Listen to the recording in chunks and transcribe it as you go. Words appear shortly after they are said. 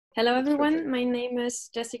Hello Perfect. everyone, my name is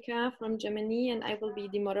Jessica from Germany and I will be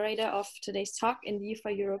the moderator of today's talk in the Youth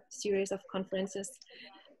for Europe series of conferences.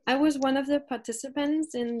 I was one of the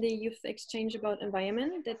participants in the youth exchange about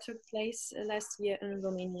environment that took place last year in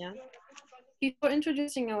Romania. Before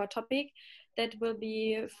introducing our topic, that will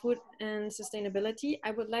be food and sustainability,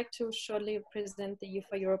 I would like to shortly present the Youth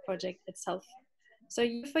for Europe project itself. So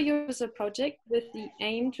Youth for Europe is a project with the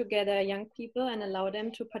aim to gather young people and allow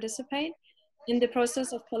them to participate in the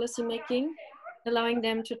process of policymaking, allowing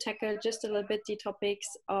them to tackle just a little bit the topics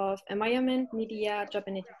of environment, media, job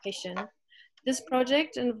and education. This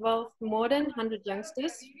project involved more than 100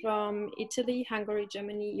 youngsters from Italy, Hungary,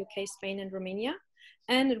 Germany, UK, Spain, and Romania.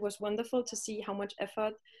 And it was wonderful to see how much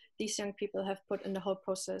effort these young people have put in the whole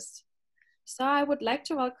process. So I would like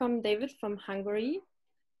to welcome David from Hungary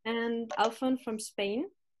and Alfon from Spain,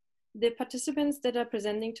 the participants that are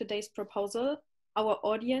presenting today's proposal, our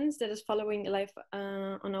audience that is following live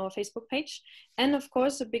on our Facebook page, and of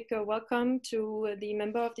course a big welcome to the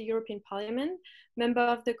member of the European Parliament, member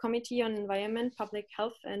of the Committee on Environment, Public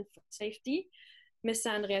Health and Food Safety, Mr.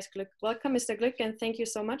 Andreas Glück. Welcome, Mr. Glück, and thank you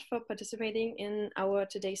so much for participating in our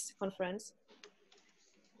today's conference.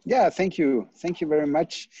 Yeah, thank you. Thank you very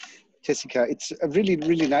much, Jessica. It's really,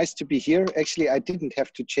 really nice to be here. Actually, I didn't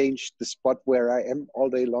have to change the spot where I am all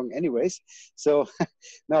day long anyways. So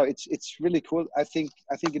no, it's really cool. I think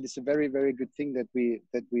it is a very, very good thing that we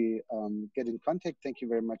get in contact. Thank you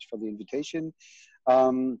very much for the invitation.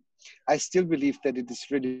 I still believe that it is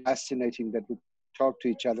really fascinating that we talk to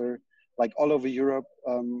each other like all over Europe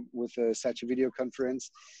with such a video conference.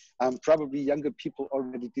 Probably younger people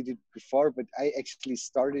already did it before, but I actually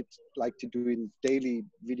started like to doing daily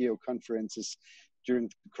video conferences during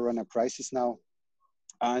the Corona crisis now.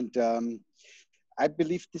 And I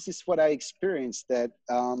believe this is what I experienced, that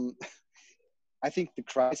I think the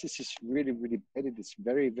crisis is really, really bad. It is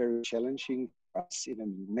very, very challenging for us in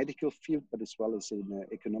a medical field, but as well as in an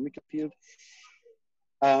economical field.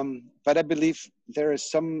 But I believe there are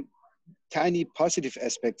some tiny positive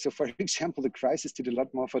aspects. So for example, the crisis did a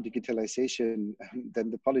lot more for digitalization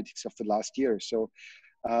than the politics of the last year. So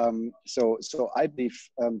I believe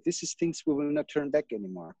this is things we will not turn back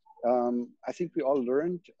anymore. I think we all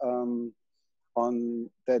learned on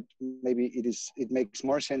that maybe it makes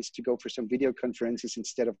more sense to go for some video conferences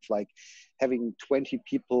instead of like having 20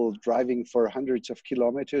 people driving for hundreds of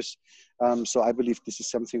kilometers. So I believe this is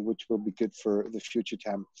something which will be good for the future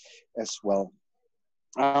time as well.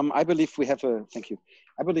 I believe we have a, thank you.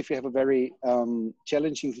 I believe we have a very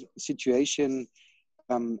challenging situation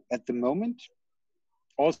at the moment.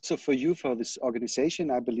 Also for you, for this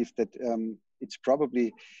organization, I believe that it's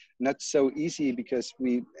probably not so easy because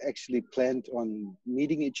we actually planned on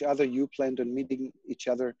meeting each other. You planned on meeting each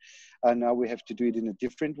other. Now we have to do it in a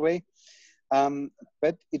different way.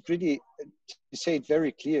 But it really, to say it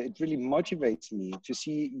very clear, it really motivates me to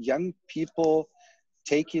see young people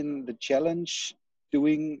taking the challenge,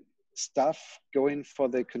 doing stuff, going for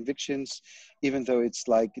their convictions, even though it's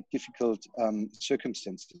like difficult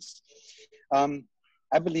circumstances.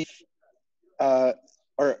 I believe,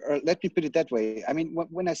 or let me put it that way. I mean,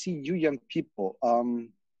 when I see you young people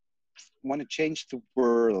want to change the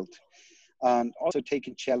world and also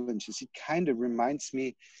taking challenges, it kind of reminds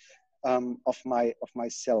me of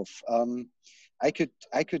myself. I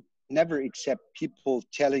could never accept people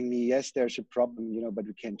telling me, yes, there's a problem, you know, but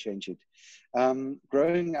we can't change it.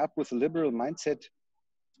 Growing up with a liberal mindset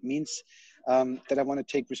means that I want to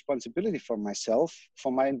take responsibility for myself,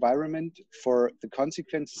 for my environment, for the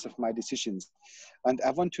consequences of my decisions. And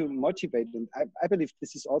I want to motivate, and I believe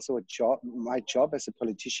this is also a job, my job as a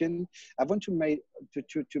politician. I want to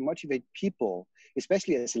motivate people,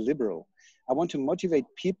 especially as a liberal. I want to motivate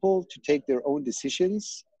people to take their own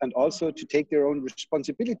decisions and also to take their own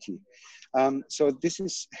responsibility. So this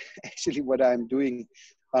is actually what I'm doing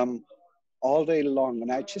all day long.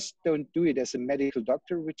 And I just don't do it as a medical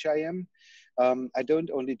doctor, which I am. I don't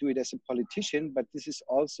only do it as a politician, but this is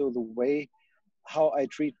also the way how I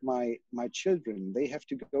treat my children. They have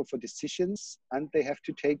to go for decisions and they have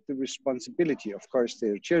to take the responsibility. Of course,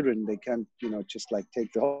 they're children. They can't, you know, just like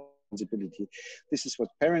take the whole responsibility. This is what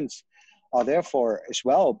parents are there for as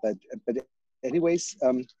well. But anyways,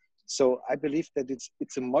 so I believe that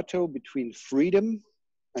it's a motto between freedom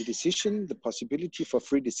and decision, the possibility for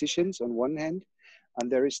free decisions on one hand, and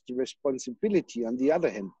there is the responsibility on the other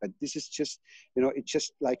hand. But this is just, you know, it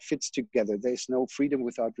just like fits together. There's no freedom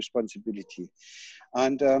without responsibility.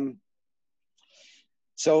 And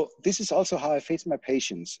so this is also how I face my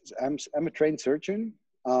patients. I'm a trained surgeon,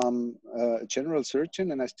 a general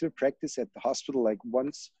surgeon, and I still practice at the hospital like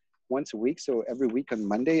once once a week. So every week on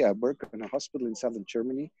Monday, I work in a hospital in southern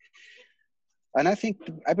Germany. And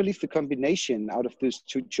I believe the combination out of those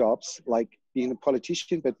two jobs, like being a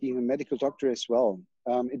politician, but being a medical doctor as well,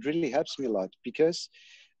 it really helps me a lot because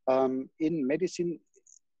in medicine,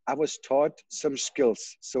 I was taught some skills.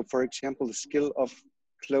 So for example, the skill of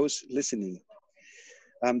close listening.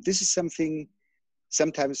 This is something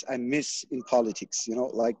sometimes I miss in politics, you know,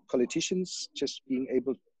 like politicians just being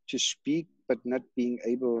able to speak, but not being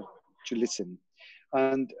able to listen.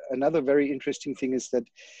 And another very interesting thing is that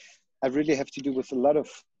I really have to do with a lot of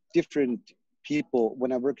different people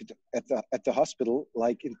when I work at the hospital.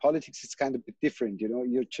 Like in politics, it's kind of a bit different, you know,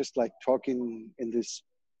 you're just like talking in this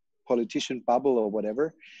politician bubble or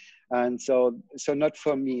whatever. And so not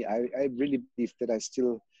for me. I really believe that I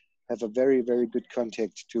still have a very, very good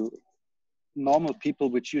contact to normal people,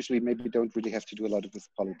 which usually maybe don't really have to do a lot with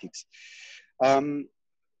politics.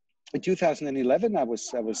 In 2011, I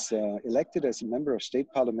was elected as a member of State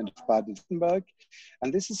Parliament of Baden-Württemberg,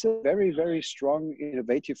 and this is a very, very strong,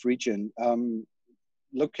 innovative region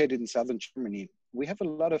located in southern Germany. We have a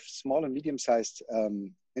lot of small and medium-sized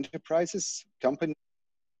enterprises, companies.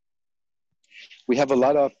 We have a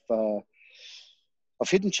lot of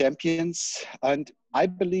hidden champions, and I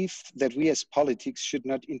believe that we as politics should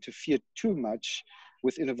not interfere too much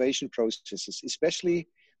with innovation processes, especially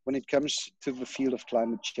when it comes to the field of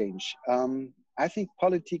climate change. I think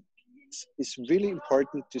politics is really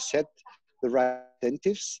important to set the right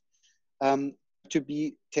incentives to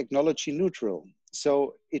be technology neutral.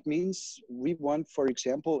 So it means we want, for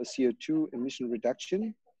example, a CO2 emission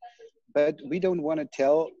reduction, but we don't want to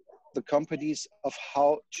tell the companies of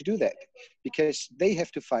how to do that because they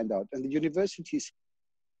have to find out, and the universities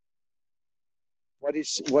what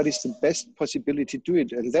is the best possibility to do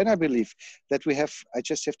it. And then I believe that I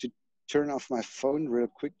just have to turn off my phone real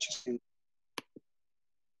quick.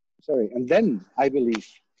 And then I believe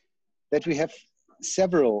that we have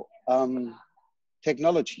several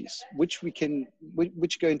technologies which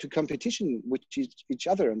go into competition with each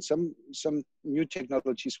other, and some new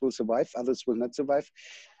technologies will survive, others will not survive.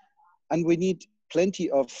 And we need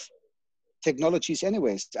plenty of technologies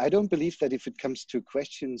anyways. I don't believe that if it comes to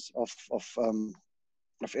questions of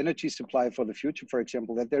energy supply for the future, for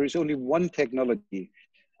example, that there is only one technology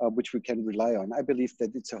which we can rely on. I believe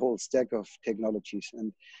that it's a whole stack of technologies.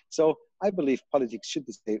 And so I believe politics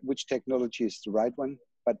shouldn't say which technology is the right one,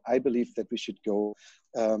 but I believe that we should go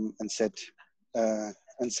and set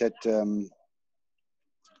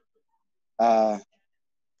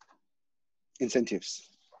incentives.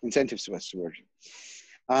 Incentives was the word.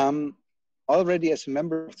 Already as a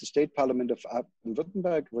member of the State Parliament of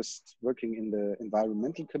Baden-Württemberg, was working in the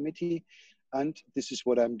Environmental Committee, and this is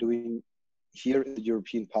what I'm doing here in the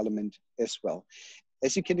European Parliament as well.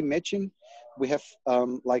 As you can imagine, we have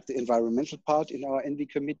like the environmental part in our ENVI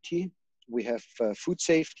committee, we have food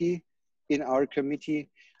safety in our committee,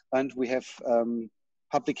 and we have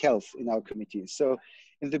public health in our committee. So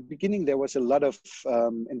in the beginning, there was a lot of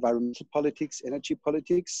environmental politics, energy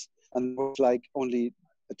politics, and was like only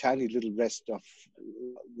a tiny little rest of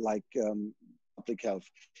like public health.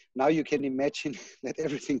 Now you can imagine that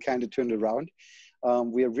everything kind of turned around.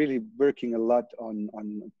 We are really working a lot on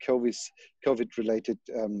COVID-related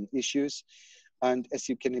issues. And as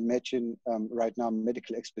you can imagine, right now,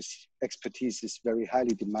 medical expertise is very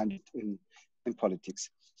highly demanded in politics.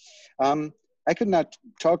 I could not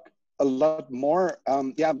talk a lot more.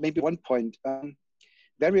 Yeah, maybe one point.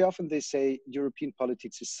 Very often they say European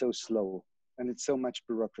politics is so slow and it's so much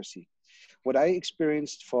bureaucracy. What I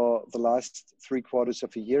experienced for the last 3/4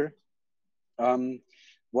 of a year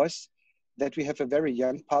was that we have a very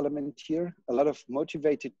young parliament here, a lot of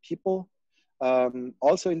motivated people.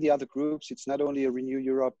 Also in the other groups, it's not only a Renew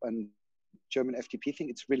Europe and German FDP thing,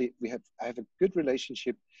 it's really, I have a good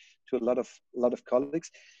relationship to a lot of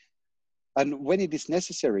colleagues. And when it is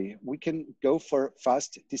necessary, we can go for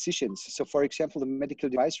fast decisions. So for example, the medical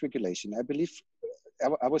device regulation, I believe,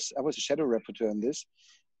 I was a shadow rapporteur on this.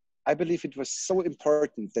 I believe it was so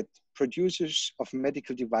important that producers of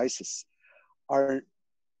medical devices are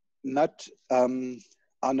not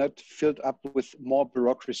filled up with more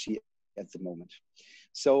bureaucracy at the moment.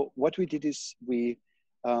 So what we did is we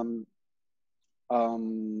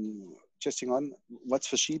just hang on, what's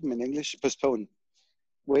verschieben in English? Postpone.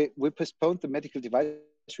 We postponed the medical device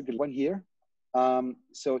regulation 1 year.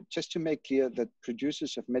 So just to make clear that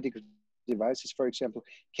producers of medical devices, for example,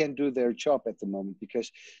 can do their job at the moment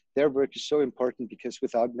because their work is so important, because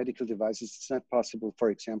without medical devices, it's not possible,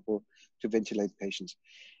 for example, to ventilate patients.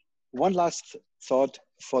 One last thought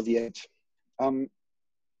for the end.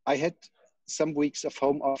 I had some weeks of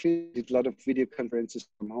home office, did a lot of video conferences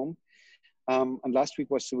from home. And last week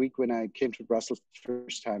was the week when I came to Brussels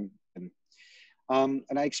first time.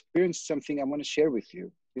 And I experienced something I want to share with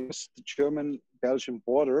you. It was the German-Belgian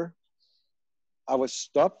border. I was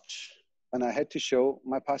stopped and I had to show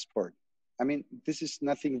my passport. I mean, this is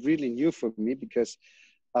nothing really new for me because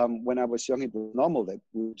when I was young, it was normal that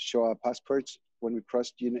we would show our passports when we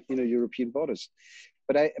crossed European borders.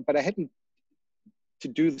 But I hadn't to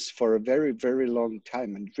do this for a very, very long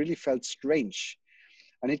time, and it really felt strange.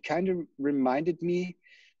 And it kind of reminded me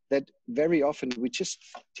that very often we just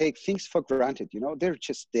take things for granted. You know, they're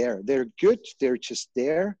just there. They're good. They're just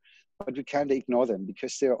there, but we kind of ignore them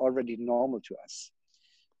because they're already normal to us.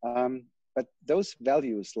 But those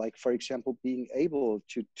values, like, for example, being able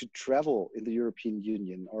to travel in the European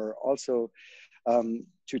Union, or also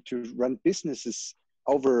to run businesses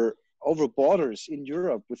over borders in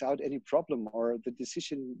Europe without any problem, or the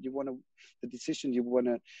decision you want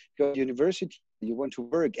to go to university, you want to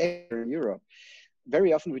work anywhere in Europe.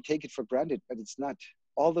 Very often we take it for granted, but it's not.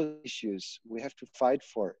 All those issues we have to fight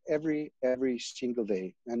for every single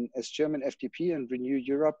day. And as German FDP and Renew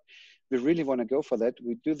Europe, we really want to go for that.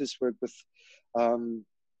 We do this work with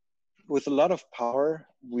a lot of power.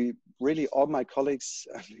 We really, all my colleagues,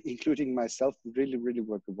 including myself, really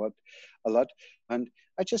work a lot. And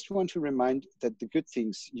I just want to remind that the good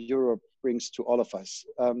things Europe brings to all of us,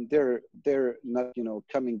 they're not,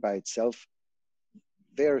 coming by itself.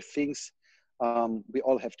 They're things we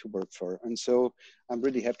all have to work for. And so I'm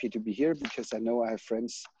really happy to be here because I know I have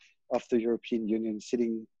friends of the European Union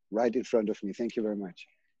sitting right in front of me. Thank you very much.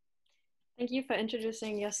 Thank you for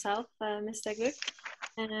introducing yourself, Mr. Glück,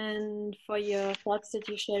 and for your thoughts that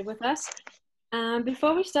you shared with us.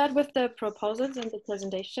 Before we start with the proposals and the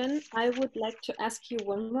presentation, I would like to ask you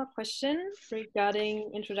one more question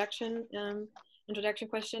regarding introduction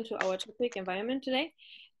question to our topic, environment, today.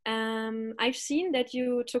 I've seen that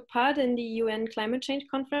you took part in the UN Climate Change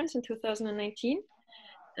Conference in 2019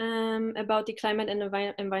 about the climate and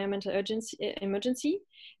environmental emergency.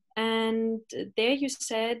 And there you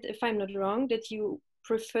said, if I'm not wrong, that you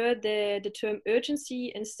prefer the term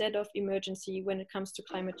urgency instead of emergency when it comes to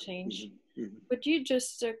climate change. Mm-hmm. Could you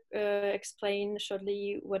just explain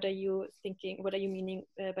shortly what are you thinking, what are you meaning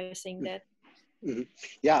by saying that? Mm-hmm.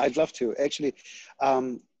 Yeah, I'd love to. Actually,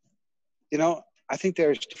 I think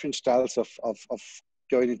there's different styles of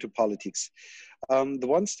going into politics. The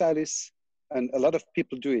one style is, and a lot of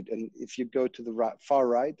people do it, and if you go to the far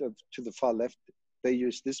right or to the far left, they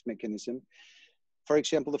use this mechanism. For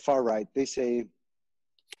example, the far right, they say,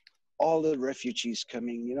 all the refugees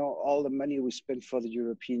coming, all the money we spend for the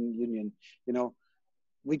European Union,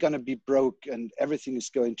 we're going to be broke and everything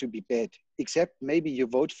is going to be bad, except maybe you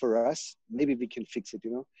vote for us, maybe we can fix it,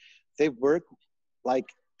 They work like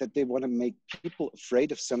that they want to make people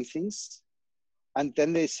afraid of some things. And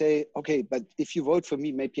then they say, okay, but if you vote for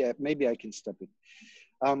me, maybe I can stop it.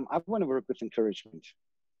 I want to work with encouragement.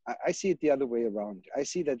 I see it the other way around. I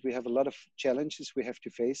see that we have a lot of challenges we have to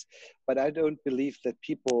face, but I don't believe that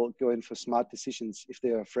people go in for smart decisions if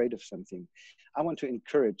they're afraid of something. I want to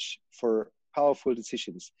encourage for powerful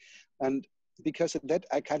decisions. And because of that,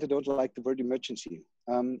 I kind of don't like the word emergency.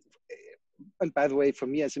 And by the way, for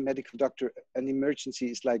me as a medical doctor, an emergency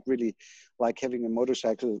is like really like having a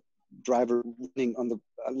motorcycle driver laying on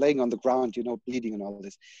the ground, bleeding and all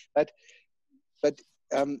this. But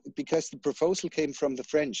because the proposal came from the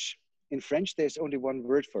French. In French, there's only one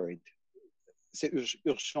word for it. C'est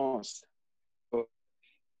urgence.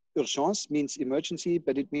 Urgence means emergency,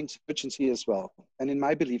 but it means urgency as well. And in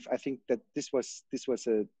my belief, I think that this was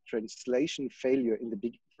a translation failure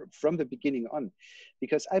from the beginning on,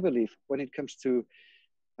 because I believe when it comes to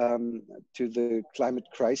the climate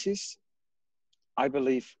crisis, I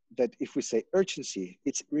believe that if we say urgency,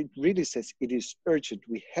 it really says it is urgent.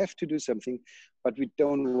 We have to do something, but we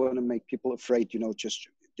don't want to make people afraid, just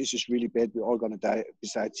this is really bad. We're all going to die.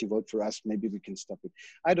 Besides, you vote for us, maybe we can stop it.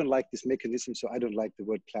 I don't like this mechanism, so I don't like the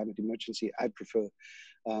word climate emergency. I prefer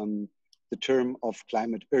the term of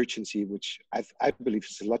climate urgency, which I believe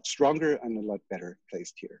is a lot stronger and a lot better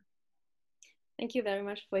placed here. Thank you very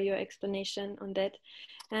much for your explanation on that.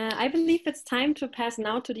 I believe it's time to pass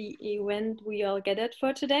now to the event we all gathered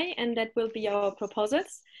for today, and that will be our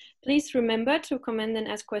proposals. Please remember to comment and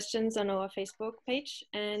ask questions on our Facebook page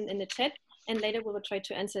and in the chat, and later we will try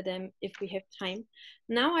to answer them if we have time.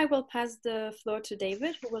 Now I will pass the floor to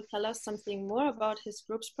David, who will tell us something more about his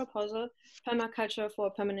group's proposal, Permaculture for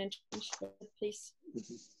Permanent Change. Please.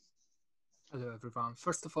 Hello, everyone.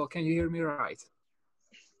 First of all, can you hear me right?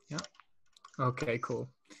 Yeah? Okay, cool.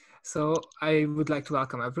 So I would like to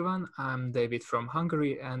welcome everyone. I'm David from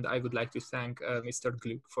Hungary, and I would like to thank Mr.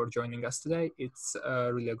 Glück for joining us today. It's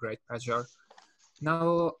really a great pleasure.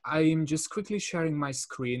 Now I'm just quickly sharing my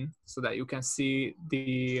screen so that you can see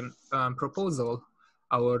the proposal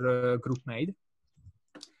our group made.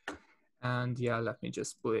 And yeah, let me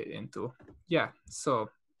just put it into, so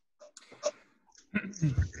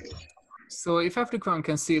if everyone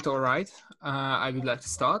can see it all right, I would like to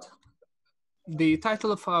start. The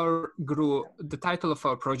title of our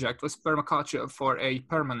project was Permaculture for a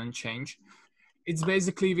Permanent Change. It's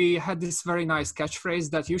basically, we had this very nice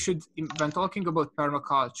catchphrase that you should, when talking about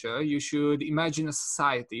permaculture, you should imagine a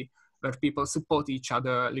society where people support each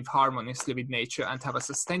other, live harmoniously with nature, and have a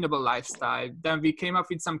sustainable lifestyle. Then we came up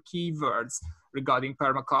with some keywords regarding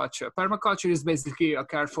permaculture. Permaculture is basically a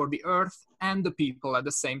care for the earth and the people at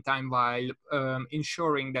the same time, while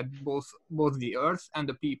ensuring that both the earth and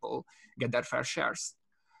the people get their fair shares.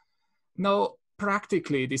 Now,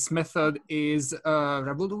 practically, this method is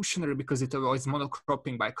revolutionary because it avoids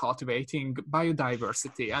monocropping by cultivating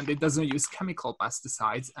biodiversity, and it doesn't use chemical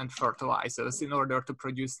pesticides and fertilizers in order to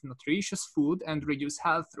produce nutritious food and reduce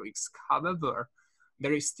health risks. However,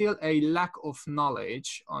 there is still a lack of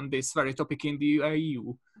knowledge on this very topic in the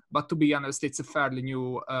EU, but to be honest, it's a fairly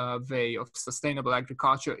new way of sustainable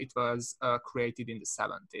agriculture. It was created in the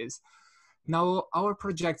 70s. Now, our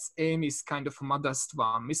project's aim is kind of a modest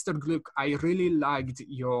one. Mr. Glück, I really liked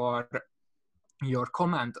your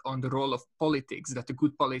comment on the role of politics, that the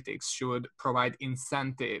good politics should provide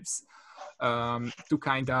incentives to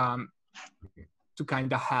kind of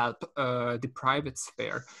help the private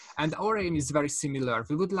sphere. And our aim is very similar.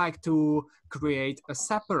 We would like to create a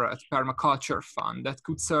separate permaculture fund that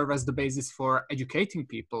could serve as the basis for educating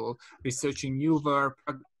people, researching newer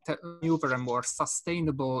and more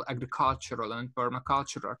sustainable agricultural and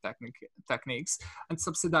permacultural techniques, and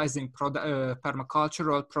subsidizing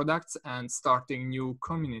permacultural products and starting new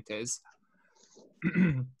communities.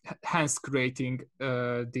 Hence creating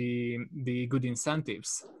the good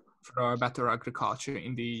incentives for better agriculture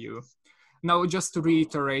in the EU. Now, just to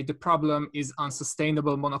reiterate, the problem is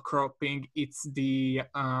unsustainable monocropping. It's the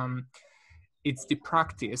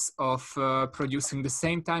practice of producing the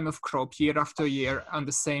same type of crop year after year on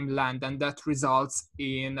the same land, and that results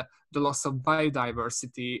in the loss of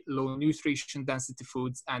biodiversity, low nutrition density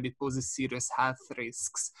foods, and it poses serious health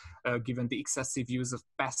risks given the excessive use of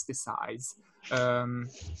pesticides.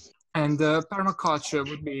 And permaculture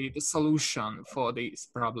would be the solution for these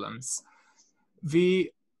problems.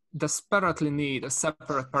 We desperately need a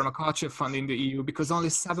separate permaculture fund in the EU because only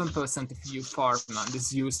 7% of EU farmland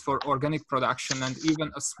is used for organic production, and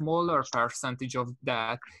even a smaller percentage of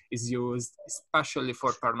that is used especially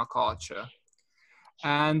for permaculture.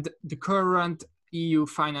 And the current EU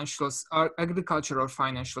agricultural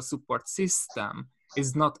financial support system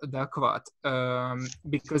is not adequate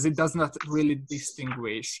because it does not really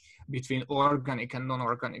distinguish between organic and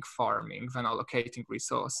non-organic farming when allocating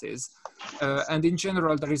resources. And in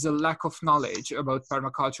general, there is a lack of knowledge about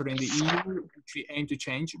permaculture in the EU, which we aim to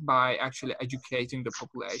change by actually educating the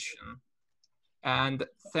population. And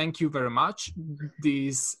thank you very much.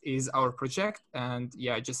 This is our project, and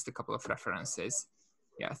yeah, just a couple of references.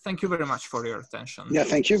 Yeah, thank you very much for your attention. Yeah,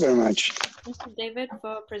 thank you very much. Thank you, David,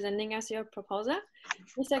 for presenting us your proposal.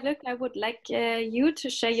 Mr. Glück, I would like you to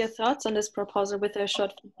share your thoughts on this proposal with a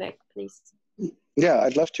short feedback, please. Yeah,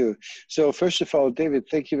 I'd love to. So first of all, David,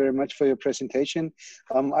 thank you very much for your presentation.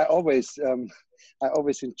 I always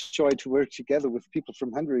enjoy to work together with people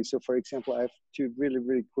from Hungary. So for example, I have two really,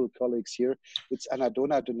 really cool colleagues here. It's Anna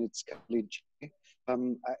Donat and it's Kathleen.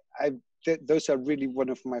 Those are really one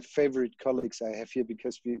of my favorite colleagues I have here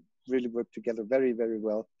because we really work together very, very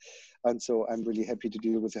well. And so I'm really happy to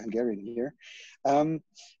deal with a Hungarian here.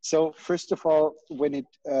 So first of all, when it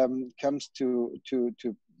comes to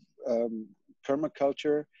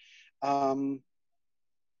permaculture, the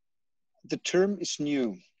term is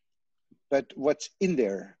new, but what's in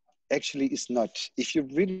there actually is not. If you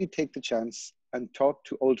really take the chance and talk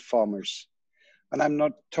to old farmers, and I'm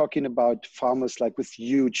not talking about farmers like with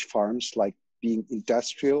huge farms, like being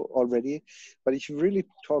industrial already, but if you really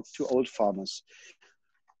talk to old farmers,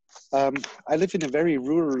 I live in a very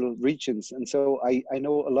rural regions, and so I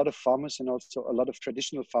know a lot of farmers and also a lot of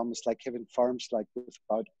traditional farmers like having farms like with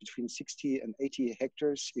about between 60 and 80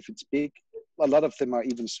 hectares if it's big. A lot of them are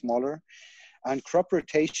even smaller. And crop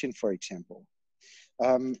rotation, for example,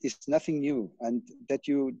 is nothing new, and that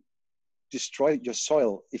you destroy your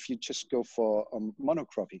soil if you just go for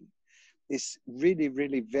monocropping is really,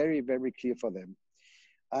 really very, very clear for them.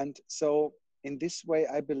 And so in this way,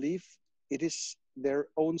 I believe it is their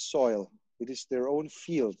own soil It is their own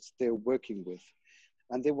fields they're working with.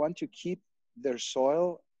 And they want to keep their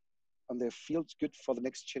soil and their fields good for the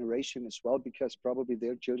next generation as well, because probably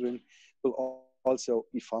their children will also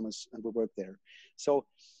be farmers and will work there. So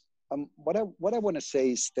what I want to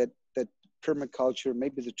say is that permaculture,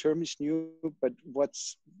 maybe the term is new, but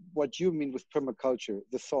what you mean with permaculture,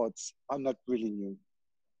 the thoughts are not really new.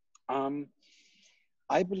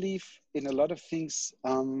 I believe in a lot of things.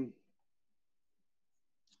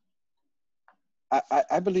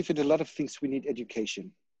 I believe in a lot of things we need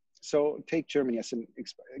education. So take Germany as an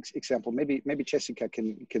example. Maybe Jessica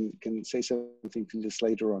can say something to this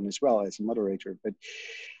later on as well as a moderator. But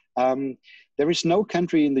there is no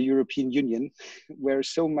country in the European Union where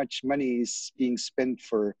so much money is being spent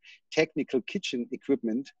for technical kitchen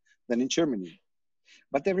equipment than in Germany.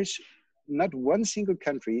 But there is not one single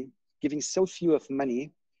country giving so few of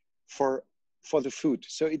money for the food.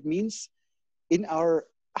 So it means in our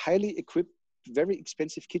highly equipped, very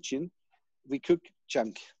expensive kitchen, we cook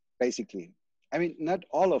junk, basically. I mean, not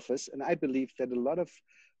all of us, and I believe that a lot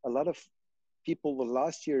of people the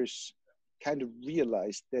last years kind of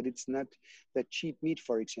realized that it's not that cheap meat,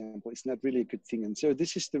 for example, is not really a good thing. And so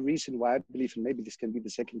this is the reason why I believe, and maybe this can be the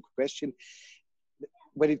second question,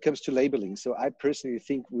 when it comes to labeling. So I personally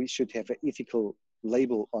think we should have an ethical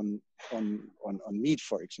label on meat,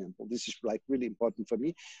 for example. This is like really important for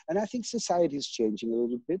me, and I think society is changing a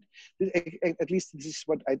little bit. At least this is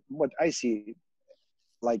what I see,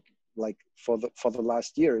 like for the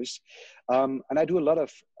last years, and I do a lot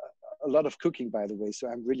of cooking, by the way. So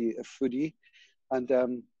I'm really a foodie, and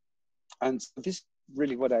so this is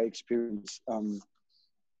really what I experienced.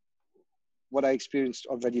 What I experienced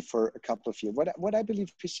already for a couple of years. What I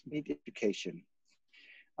believe is meat education.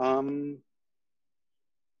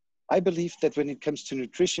 I believe that when it comes to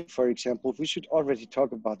nutrition, for example, we should already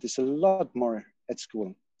talk about this a lot more at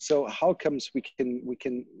school. So how comes we can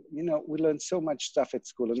we learn so much stuff at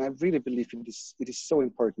school, and I really believe it is so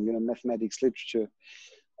important. Mathematics, literature,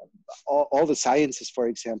 all the sciences, for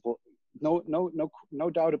example. No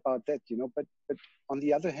doubt about that. But on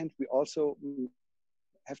the other hand, we also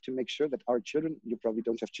have to make sure that our children. You probably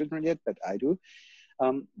don't have children yet, but I do.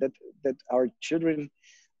 That our children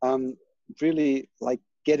really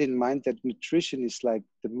get in mind that nutrition is like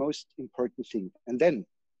the most important thing. And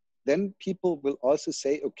then people will also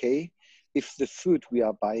say, okay, if the food we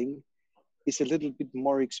are buying is a little bit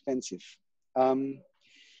more expensive,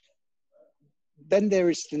 then there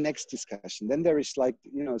is the next discussion. Then there is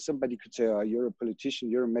somebody could say, oh, you're a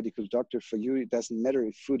politician, you're a medical doctor, for you it doesn't matter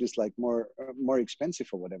if food is like more expensive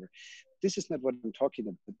or whatever. This is not what I'm talking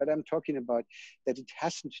about, but I'm talking about that it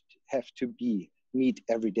hasn't have to be meat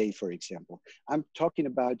every day, for example. I'm talking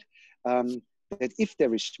about that if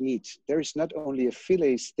there is meat, there is not only a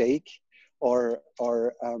fillet steak or how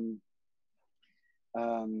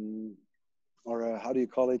do you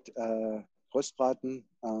call it, Rostbraten,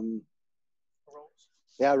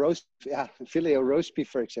 fillet or roast beef,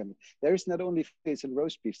 for example. There is not only fillets and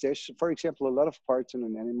roast beef. There's, for example, a lot of parts in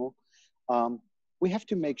an animal. We have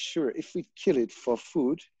to make sure if we kill it for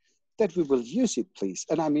food, that we will use it, please.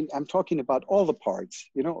 And I mean, I'm talking about all the parts,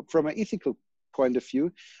 from an ethical point of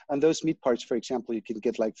view. And those meat parts, for example, you can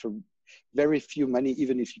get like for very few money,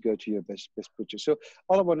 even if you go to your best butcher. So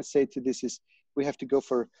all I want to say to this is we have to go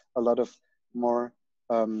for a lot of more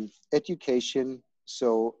education.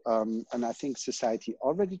 So, and I think society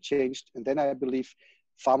already changed. And then I believe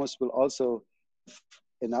farmers will also have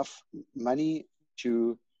enough money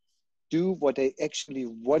to do what they actually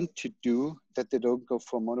want to do, that they don't go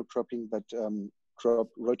for monocropping, but crop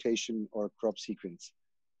rotation or crop sequence.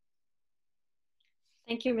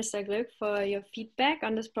 Thank you, Mr. Glück, for your feedback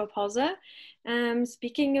on this proposal.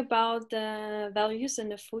 Speaking about the values in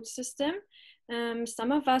the food system,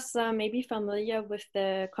 some of us are maybe familiar with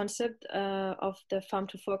the concept of the farm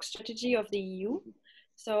to fork strategy of the EU.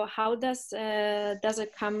 So how does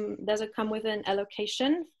it come with an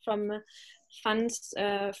allocation from funds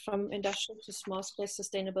from industrial to small scale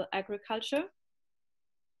sustainable agriculture?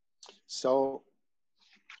 So,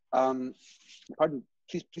 pardon,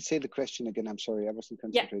 please say the question again. I'm sorry, I wasn't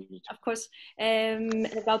concentrated. Yeah, of course.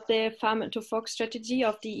 About the farm to fork strategy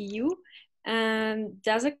of the EU.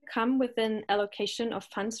 Does it come with an allocation of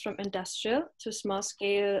funds from industrial to small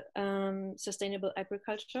scale sustainable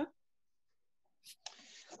agriculture?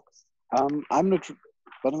 I'm not,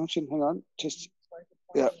 but I'm actually, hang on, just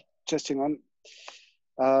hang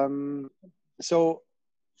on.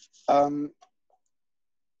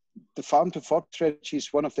 The farm to fork strategy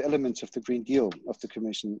is one of the elements of the Green Deal of the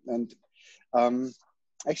Commission. And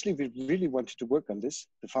actually, we really wanted to work on this,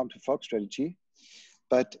 the farm to fork strategy.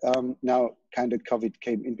 but now kind of COVID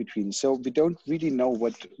came in between. So we don't really know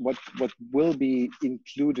what will be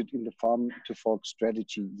included in the farm to fork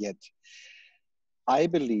strategy yet. I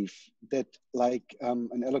believe that like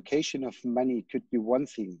an allocation of money could be one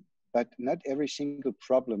thing, but not every single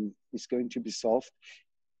problem is going to be solved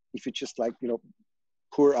if you just like, you know,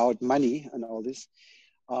 pour out money and all this.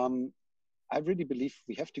 I really believe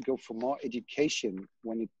we have to go for more education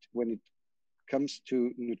when it comes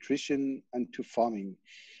to nutrition and to farming.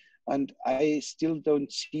 And I still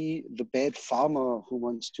don't see the bad farmer who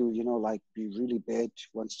wants to, you know, like be really bad,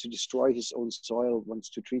 wants to destroy his own soil, wants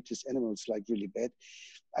to treat his animals like really bad.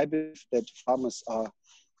 I believe that farmers are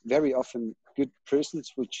very often good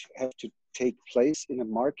persons which have to take place in a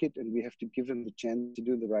market, and we have to give them the chance to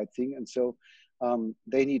do the right thing. And so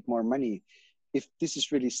they need more money. If this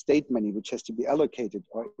is really state money which has to be allocated,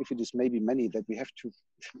 or if it is maybe money that we have to,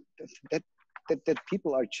 that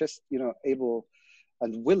people are just, you know, able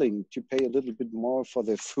and willing to pay a little bit more for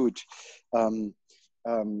their food.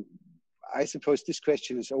 I suppose this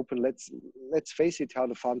question is open. Let's face it, how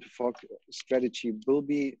the farm to fork strategy will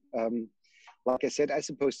be. Like I said, I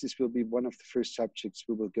suppose this will be one of the first subjects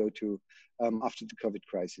we will go to after the COVID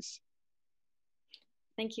crisis.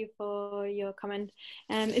 Thank you for your comment.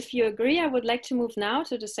 If you agree, I would like to move now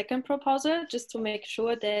to the second proposal, just to make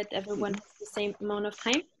sure that everyone has the same amount of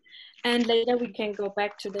time. And later we can go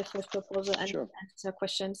back to the first proposal and answer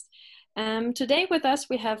questions. Today with us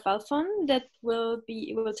we have Alfon that will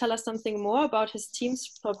tell us something more about his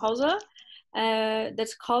team's proposal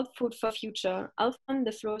that's called Food for Future. Alfon,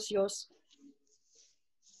 the floor is yours.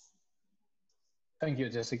 Thank you,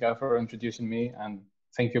 Jessica, for introducing me, and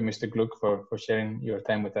thank you, Mr. Glück, for sharing your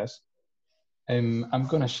time with us. I'm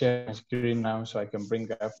going to share my screen now so I can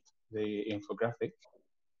bring up the infographic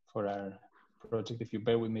for our project. If you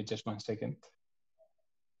bear with me just 1 second.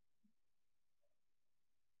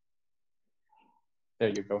 There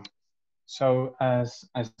you go. So as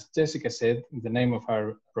Jessica said, the name of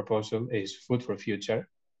our proposal is Food for Future.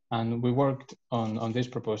 And we worked on this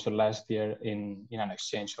proposal last year in an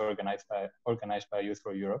exchange organized by Youth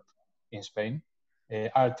for Europe in Spain.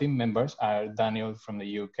 Our team members are Daniel from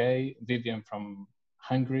the UK, Vivian from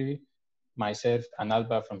Hungary, myself and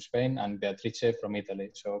Alba from Spain, and Beatrice from Italy.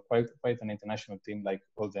 So quite an international team like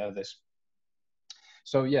all the others.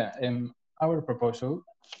 So yeah, our proposal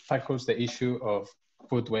tackles the issue of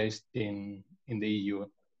food waste in the EU.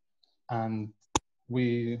 And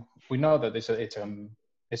we know that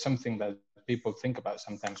it's something that people think about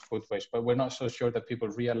sometimes, food waste, but we're not so sure that people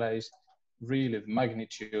realize really the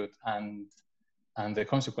magnitude and the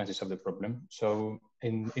consequences of the problem. So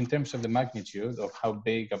in terms of the magnitude of how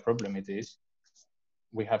big a problem it is,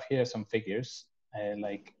 we have here some figures,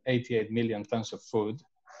 like 88 million tons of food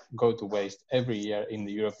go to waste every year in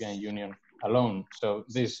the European Union alone. So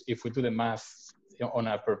this, if we do the math on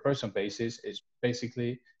a per person basis, is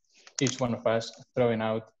basically each one of us throwing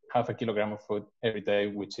out half a kilogram of food every day,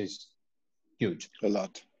 which is huge. A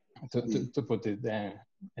lot. To put it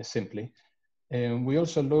simply. We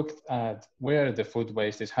also looked at where the food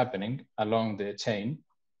waste is happening along the chain,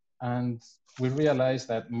 and we realized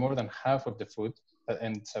that more than half of the food that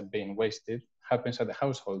ends up being wasted happens at the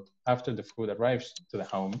household after the food arrives to the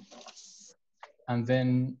home. And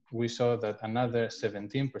then we saw that another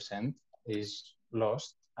 17% is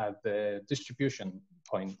lost at the distribution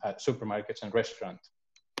point at supermarkets and restaurants.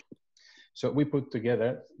 So we put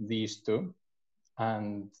together these two,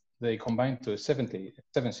 and they combine to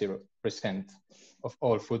 70% of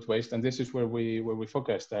all food waste. And this is where we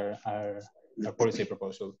focused our policy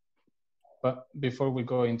proposal. But before we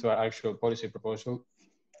go into our actual policy proposal,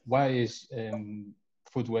 why is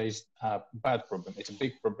food waste a bad problem? It's a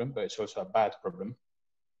big problem, but it's also a bad problem.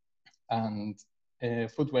 And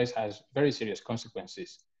food waste has very serious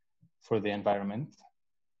consequences for the environment,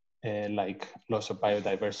 like loss of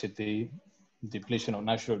biodiversity, depletion of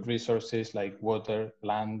natural resources like water,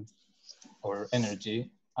 land, or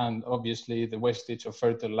energy, and obviously the wastage of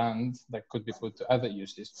fertile land that could be put to other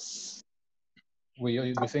uses.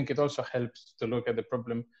 We think it also helps to look at the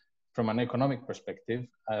problem from an economic perspective.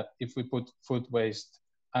 If we put food waste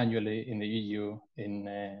annually in the EU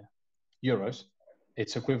in euros,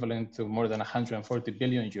 it's equivalent to more than 140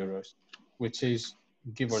 billion euros, which is,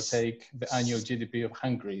 give or take, the annual GDP of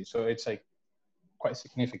Hungary. So it's like quite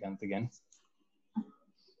significant again.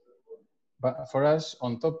 But for us,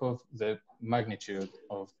 on top of the magnitude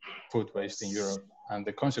of food waste in Europe and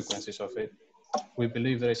the consequences of it, we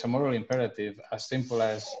believe there is a moral imperative as simple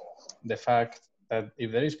as the fact that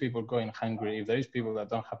if there is people going hungry, if there is people that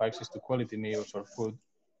don't have access to quality meals or food,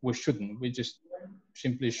 we just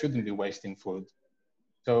simply shouldn't be wasting food.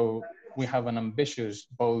 So we have an ambitious,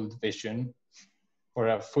 bold vision for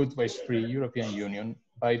a food waste-free European Union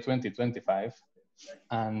by 2025.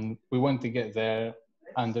 And we want to get there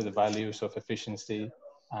under the values of efficiency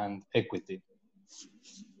and equity.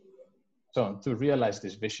 So to realize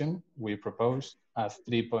this vision, we propose a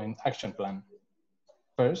 3-point action plan.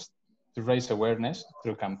 First, to raise awareness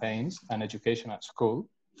through campaigns and education at school,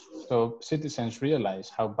 so citizens realize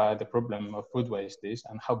how bad the problem of food waste is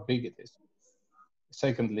and how big it is.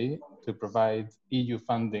 Secondly, to provide EU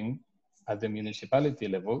funding at the municipality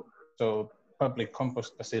level, so public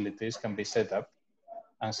compost facilities can be set up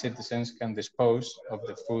and citizens can dispose of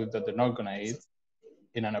the food that they're not going to eat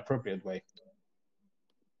in an appropriate way.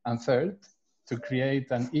 And third, to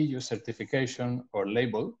create an EU certification or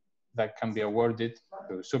label that can be awarded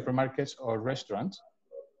to supermarkets or restaurants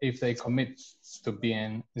if they commit to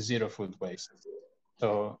being zero food waste.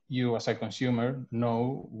 So you as a consumer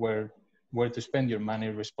know where to spend your money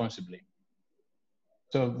responsibly.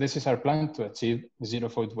 So this is our plan to achieve zero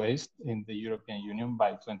food waste in the European Union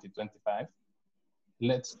by 2025.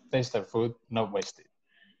 Let's taste our food, not waste it.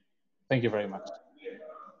 Thank you very much.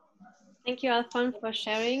 Thank you, Alphonse, for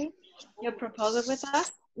sharing your proposal with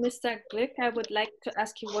us. Mr. Glück, I would like to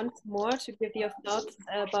ask you once more to give your thoughts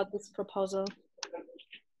about this proposal.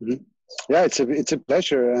 Mm-hmm. Yeah, it's a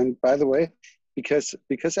pleasure. And by the way,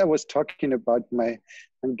 because I was talking about my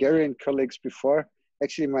Hungarian colleagues before,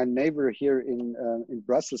 actually my neighbor here in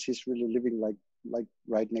Brussels, he's really living like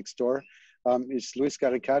right next door, is Luis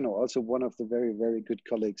Garicano, also one of the very, very good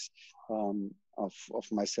colleagues of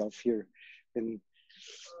myself here in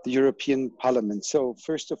the European Parliament. So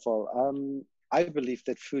first of all, I believe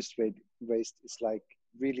that food waste is like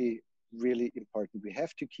really, really important. We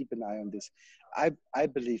have to keep an eye on this. I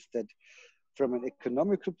believe that from an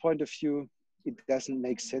economical point of view, it doesn't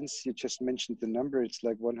make sense. You just mentioned the number. It's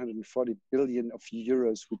like 140 billion of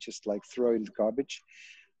euros, we just like throw in the garbage,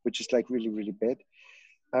 which is like really, really bad.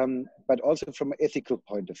 But also from an ethical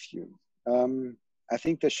point of view, I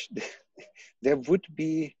think there would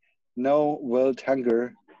be no world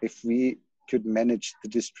hunger if we could manage the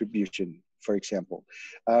distribution, for example.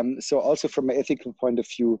 So also from an ethical point of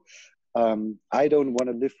view, I don't want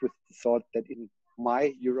to live with the thought that in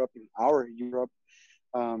my Europe, in our Europe,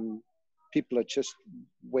 people are just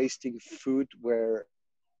wasting food where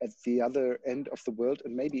at the other end of the world,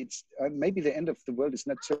 and maybe the end of the world is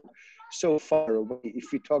not so far away.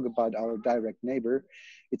 If we talk about our direct neighbor,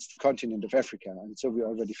 it's the continent of Africa, and so we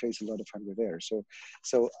already face a lot of hunger there.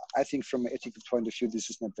 So I think from an ethical point of view, this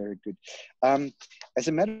is not very good. As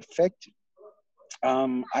a matter of fact,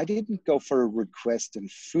 I didn't go for a request in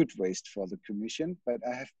food waste for the Commission, but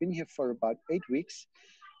I have been here for about 8 weeks,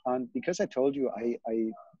 and because I told you I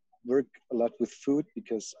work a lot with food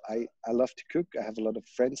because I love to cook. I have a lot of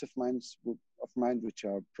friends of mine which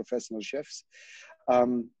are professional chefs.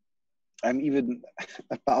 I'm even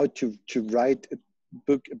about to write a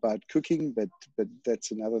book about cooking, but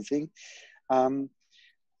that's another thing.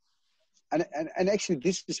 And actually,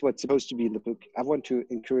 this is what's supposed to be in the book. I want to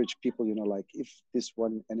encourage people, like if this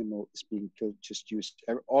one animal is being killed, just use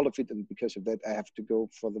all of it. And because of that, I have to go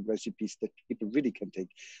for the recipes that people really can take,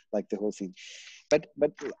 like the whole thing. But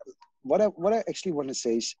what I actually want to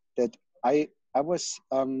say is that I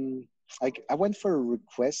went for a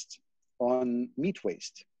request on meat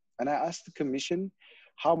waste, and I asked the Commission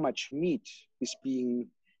how much meat is being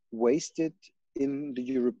wasted in the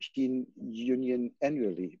European Union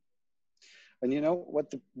annually. And you know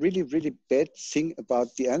what the really, really bad thing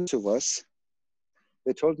about the answer was?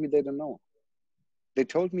 They told me they don't know. They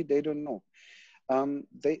told me they don't know.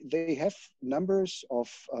 They have numbers of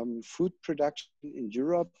food production in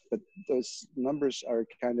Europe, but those numbers are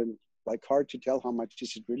kind of like hard to tell how much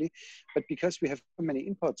is it really. But because we have so many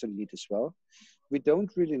imports on meat as well, we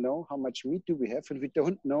don't really know how much meat do we have, and we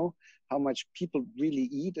don't know how much people really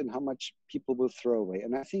eat and how much people will throw away.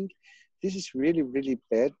 And I think this is really, really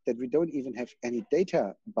bad that we don't even have any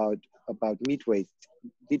data about meat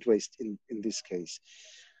waste in this case.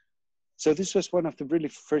 So this was one of the really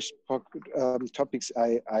first topics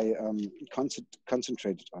I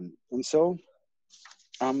concentrated on. And so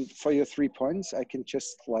for your 3 points, I can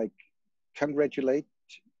just like congratulate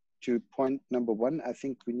to point number 1. I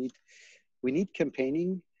think we need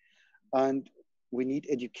campaigning and we need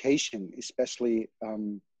education, especially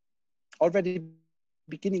already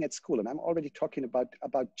beginning at school. And I'm already talking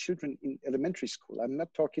about children in elementary school. I'm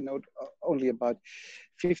not talking only about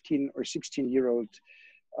 15 or 16-year-old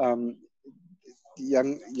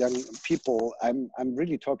young people. I'm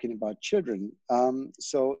really talking about children.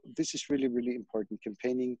 So this is really, really important,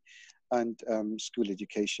 campaigning and school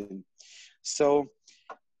education. So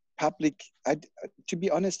public, to be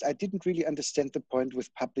honest, I didn't really understand the point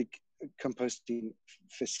with public composting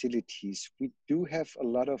facilities. We do have a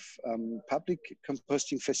lot of public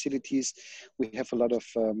composting facilities. We have a lot of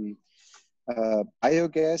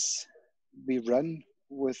biogas we run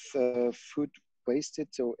with food wasted.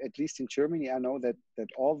 So at least in Germany, I know that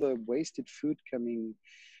all the wasted food coming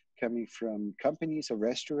from companies or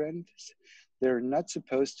restaurants, they're not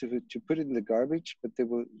supposed to put it in the garbage, but they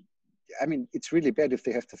will. I mean, it's really bad if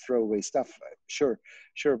they have to throw away stuff. Sure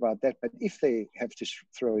about that. But if they have to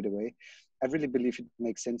throw it away, I really believe it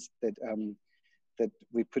makes sense that that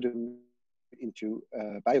we put them into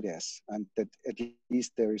biogas, and that at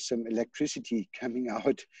least there is some electricity coming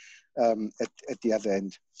out at the other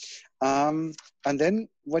end. And then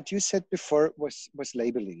what you said before was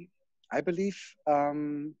labeling. I believe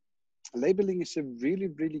labeling is a really,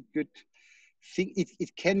 really good thing.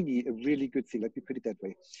 It can be a really good thing. Let me put it that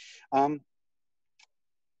way.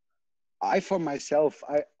 I, for myself,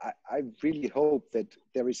 I really hope that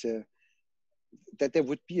there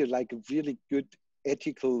would be like a really good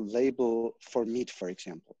ethical label for meat, for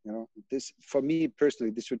example. You know, this, for me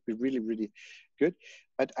personally, this would be really, really good.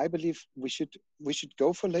 But I believe we should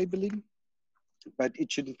go for labeling, but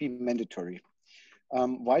it shouldn't be mandatory.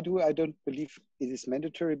 Why do I don't believe it is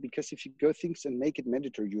mandatory? Because if you go things and make it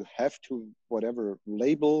mandatory, you have to whatever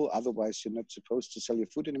label, otherwise you're not supposed to sell your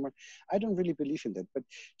food anymore. I don't really believe in that, but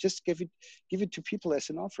just give it to people as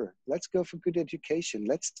an offer. Let's go for good education.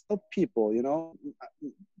 Let's tell people, you know,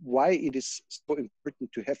 why it is so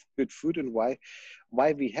important to have good food and why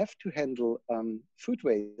we have to handle food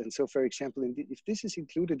waste. And so, for example, if this is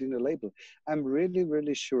included in a label, I'm really,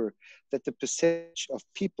 really sure that the percentage of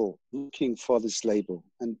people looking for this label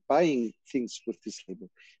and buying things with this label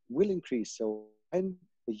will increase. So I'm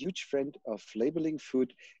a huge friend of labeling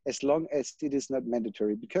food as long as it is not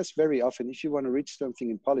mandatory, because very often if you want to reach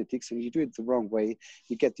something in politics and you do it the wrong way,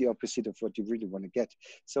 you get the opposite of what you really want to get.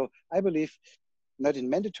 So I believe not in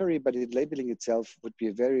mandatory, but in labeling itself would be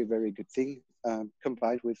a very, very good thing,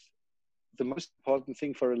 combined with the most important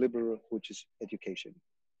thing for a liberal, which is education.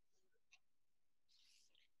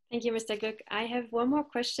 Thank you, Mr. Glück. I have one more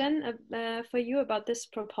question for you about this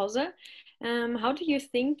proposal. How do you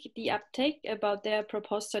think the uptake about their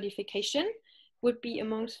proposed certification would be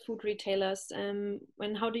amongst food retailers? And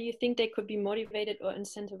how do you think they could be motivated or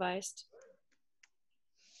incentivized?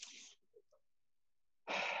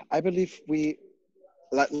 I believe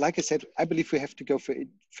like I said, I believe we have to go for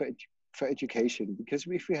education, because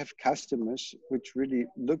if we have customers which really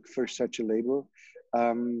look for such a label,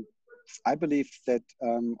 I believe that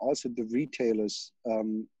also the retailers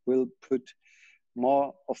will put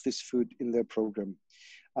more of this food in their program.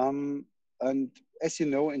 And as you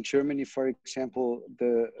know, in Germany, for example,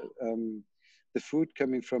 the food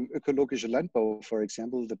coming from ökologischer Landbau, for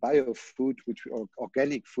example, the bio food, or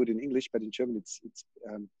organic food in English, but in German it's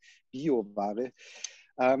Bioware.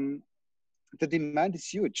 The demand is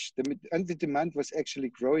huge, and the demand was actually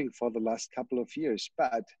growing for the last couple of years.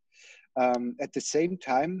 But at the same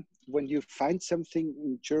time, when you find something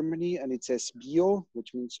in Germany and it says bio,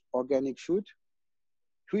 which means organic food,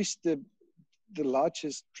 who is the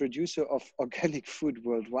largest producer of organic food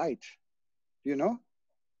worldwide? You know?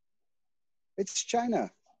 It's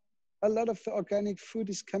China. A lot of the organic food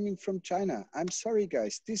is coming from China. I'm sorry,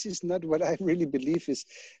 guys. This is not what I really believe is.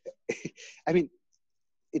 I mean,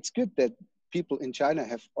 it's good that people in China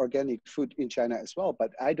have organic food in China as well,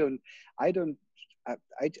 but I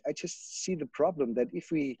just see the problem that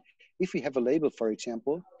if we have a label, for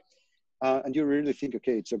example, and you really think,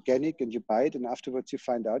 okay, it's organic, and you buy it, and afterwards you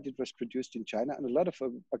find out it was produced in China, and a lot of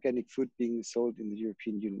organic food being sold in the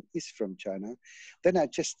European Union is from China, then I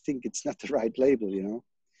just think it's not the right label, you know.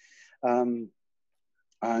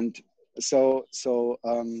 And so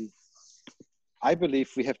I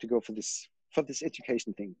believe we have to go for this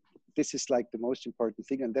education thing. This is like the most important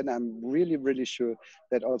thing, and then I'm really, really sure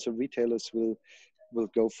that also retailers will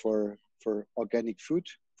go for organic food,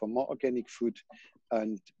 for more organic food,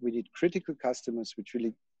 and we need critical customers which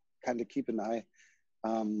really kind of keep an eye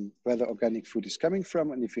where the organic food is coming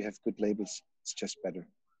from, and if we have good labels, it's just better.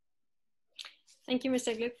 Thank you,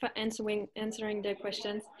 Mr. Glück, for answering the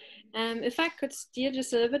questions. If I could steal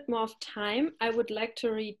just a little bit more of time, I would like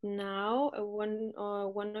to read now one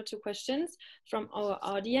or two questions from our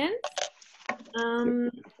audience.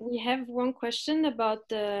 We have one question about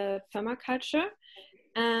the permaculture.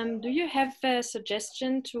 Do you have a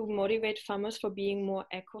suggestion to motivate farmers for being more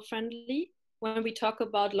eco-friendly when we talk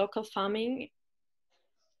about local farming?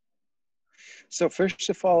 So first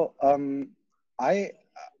of all, I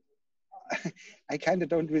kind of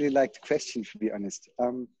don't really like the question, to be honest.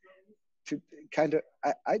 to kind of,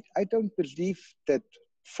 I don't believe that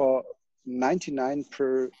for 99%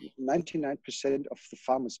 of the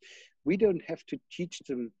farmers, we don't have to teach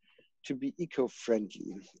them to be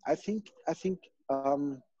eco-friendly. I think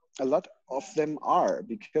a lot of them are,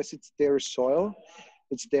 because it's their soil,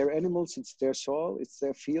 it's their animals, it's their soil, it's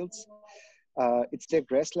their fields, it's their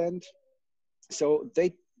grassland. So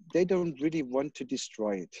they don't really want to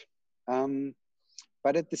destroy it.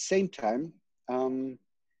 But at the same time,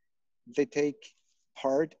 they take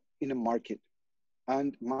part in a market,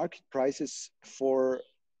 and market prices for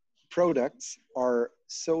products are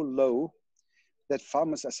so low that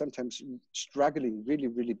farmers are sometimes struggling really,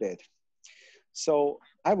 really bad. So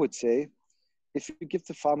I would say, if you give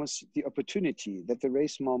the farmers the opportunity that they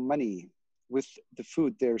raise more money with the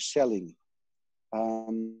food they're selling,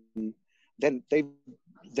 then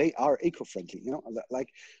they are eco-friendly. You know, like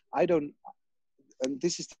I don't, and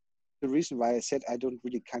this is the reason why I said I don't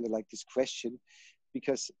really kind of like this question,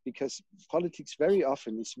 because politics very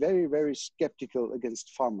often is very, very skeptical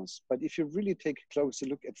against farmers. But if you really take a closer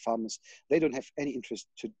look at farmers, they don't have any interest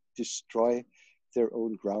to destroy their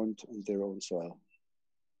own ground and their own soil.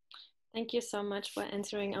 Thank you so much for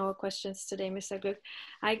answering our questions today, Mr. Glück.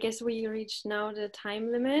 I guess we reached now the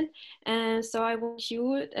time limit. And so I want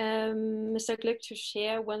you, Mr. Glück, to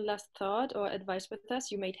share one last thought or advice with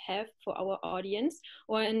us you might have for our audience,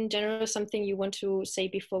 or in general, something you want to say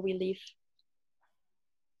before we leave.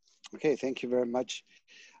 Okay, thank you very much.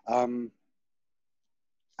 I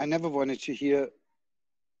never wanted to hear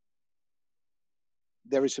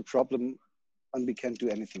there is a problem and we can't do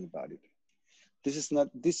anything about it. This is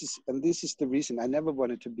the reason I never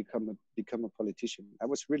wanted to become a politician. I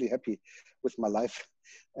was really happy with my life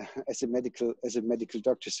as a medical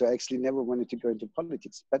doctor, so I actually never wanted to go into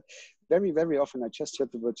politics. But very, very often I just heard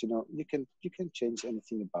the words, you know, you can change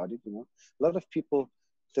anything about it. You know, a lot of people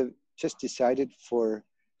just decided for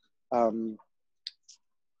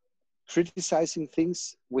criticizing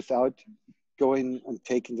things without going and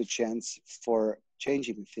taking the chance for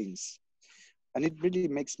changing things. And it really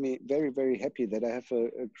makes me very, very happy that I have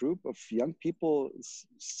a group of young people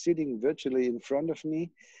sitting virtually in front of me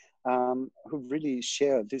who really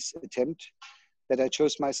share this attempt that I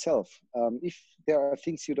chose myself. If there are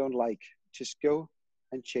things you don't like, just go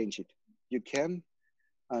and change it. You can,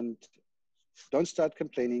 and don't start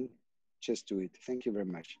complaining, just do it. Thank you very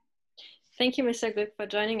much. Thank you, Mr. Glück, for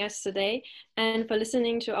joining us today and for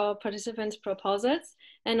listening to our participants' proposals.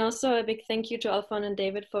 And also a big thank you to Alfon and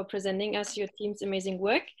David for presenting us your team's amazing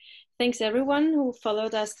work. Thanks everyone who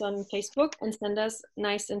followed us on Facebook and sent us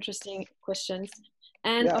nice, interesting questions.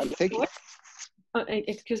 And yeah, thank you. Oh,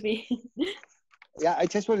 excuse me. Yeah, I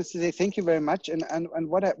just wanted to say thank you very much. And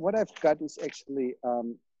what I've got is actually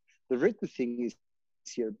the written thing is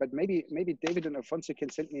here, but maybe David and Alfonso can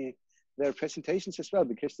send me their presentations as well,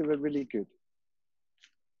 because they were really good.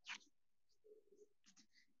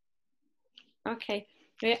 Okay,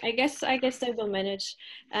 I guess they will manage.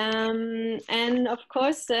 And of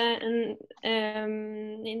course, in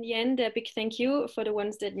the end, a big thank you for the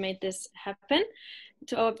ones that made this happen,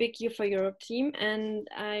 to our Big U for Europe team. And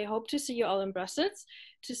I hope to see you all in Brussels.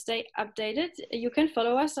 To stay updated, you can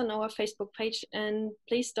follow us on our Facebook page, and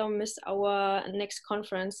please don't miss our next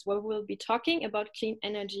conference, where we'll be talking about clean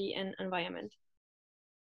energy and environment.